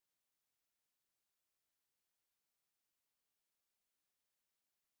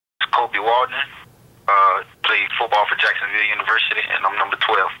Colby Walden. Played football for Jacksonville University, and I'm number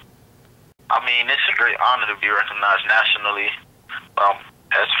 12. I mean, it's a great honor to be recognized nationally.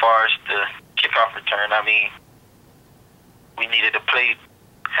 As far as the kickoff return, I mean, we needed a play,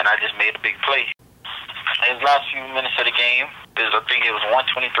 and I just made a big play. In the last few minutes of the game, I think it was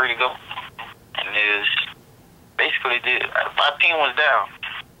 1:23 to go, and it was basically my team was down,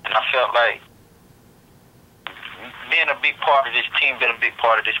 and I felt like being a big part of this team, being a big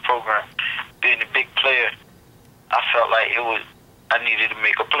part of this program, being a big player, I felt like I needed to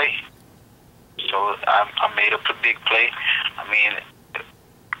make a play. So I made a big play. I mean,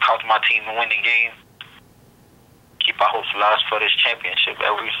 caused my team to win the game, keep our hopes alive for this championship.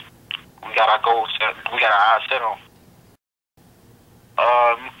 We got our goals set, we got our eyes set on.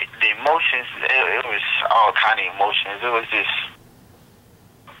 The emotions, it was all kind of emotions. It was just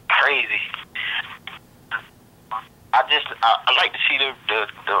crazy. I like to see the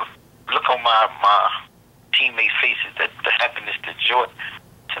look on my teammates' faces, the happiness, the joy,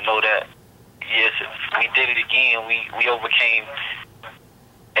 to know that yes, we did it again. We overcame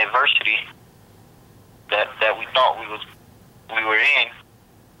adversity that we thought we were in,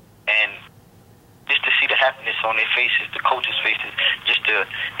 and just to see the happiness on their faces, the coaches' faces, just to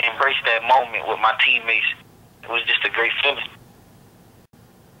embrace that moment with my teammates, it was just a great feeling.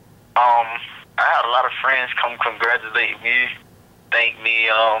 I had a lot of friends come congratulate me, thank me.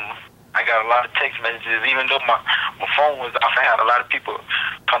 I got a lot of text messages, even though my phone was off. I had a lot of people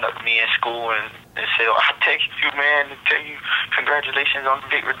come up to me in school and say, "Oh, I text you, man, to tell you congratulations on the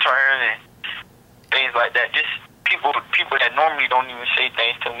big return," and things like that. Just people that normally don't even say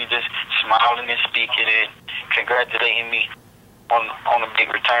things to me, just smiling and speaking and congratulating me on a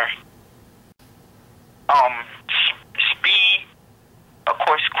big return. Speed, of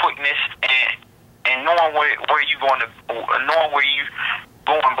course, quickness, and knowing where you going to, knowing where you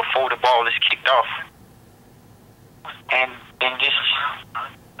going before the ball is kicked off, and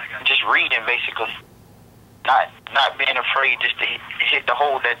just reading, basically, not being afraid just to hit the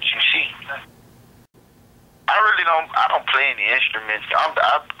hole that you see. I don't play any instruments.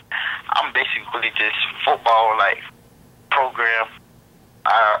 I'm basically just football program.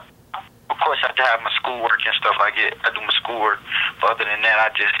 Of course, I have to have my schoolwork and stuff. I do my schoolwork, but other than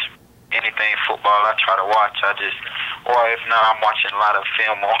that, anything football I try to watch. Or if not, I'm watching a lot of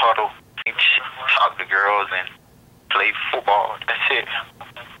film or huddle, talk to girls and play football. That's it.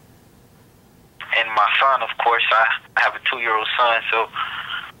 And my son, of course, I have a 2-year-old son, so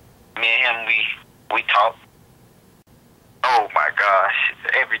me and him, we talk. Oh my gosh,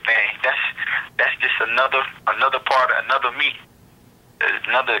 everything. That's just another part, another me.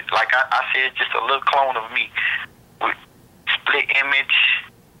 Another, like I said, just a little clone of me. With split image,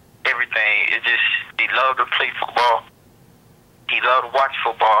 everything. He loved to play football. He loved to watch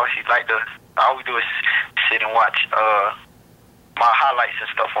football. All we do is sit and watch my highlights and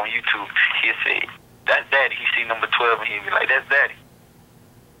stuff on YouTube. He'll say, "That's Daddy." He see number 12 and he'll be like, "That's Daddy."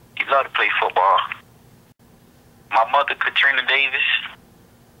 He loved to play football. My mother, Katrina Davis,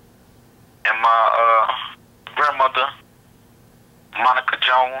 and my grandmother, Monica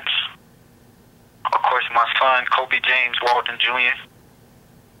Jones. Of course, my son, Colby James Walden Jr.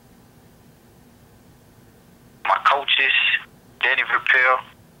 My coaches, Danny Rappel.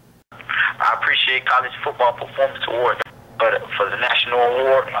 I appreciate College Football Performance Award for the National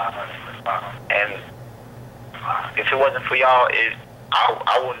Award. And if it wasn't for y'all,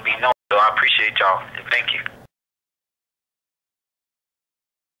 I wouldn't be known. So I appreciate y'all, and thank you.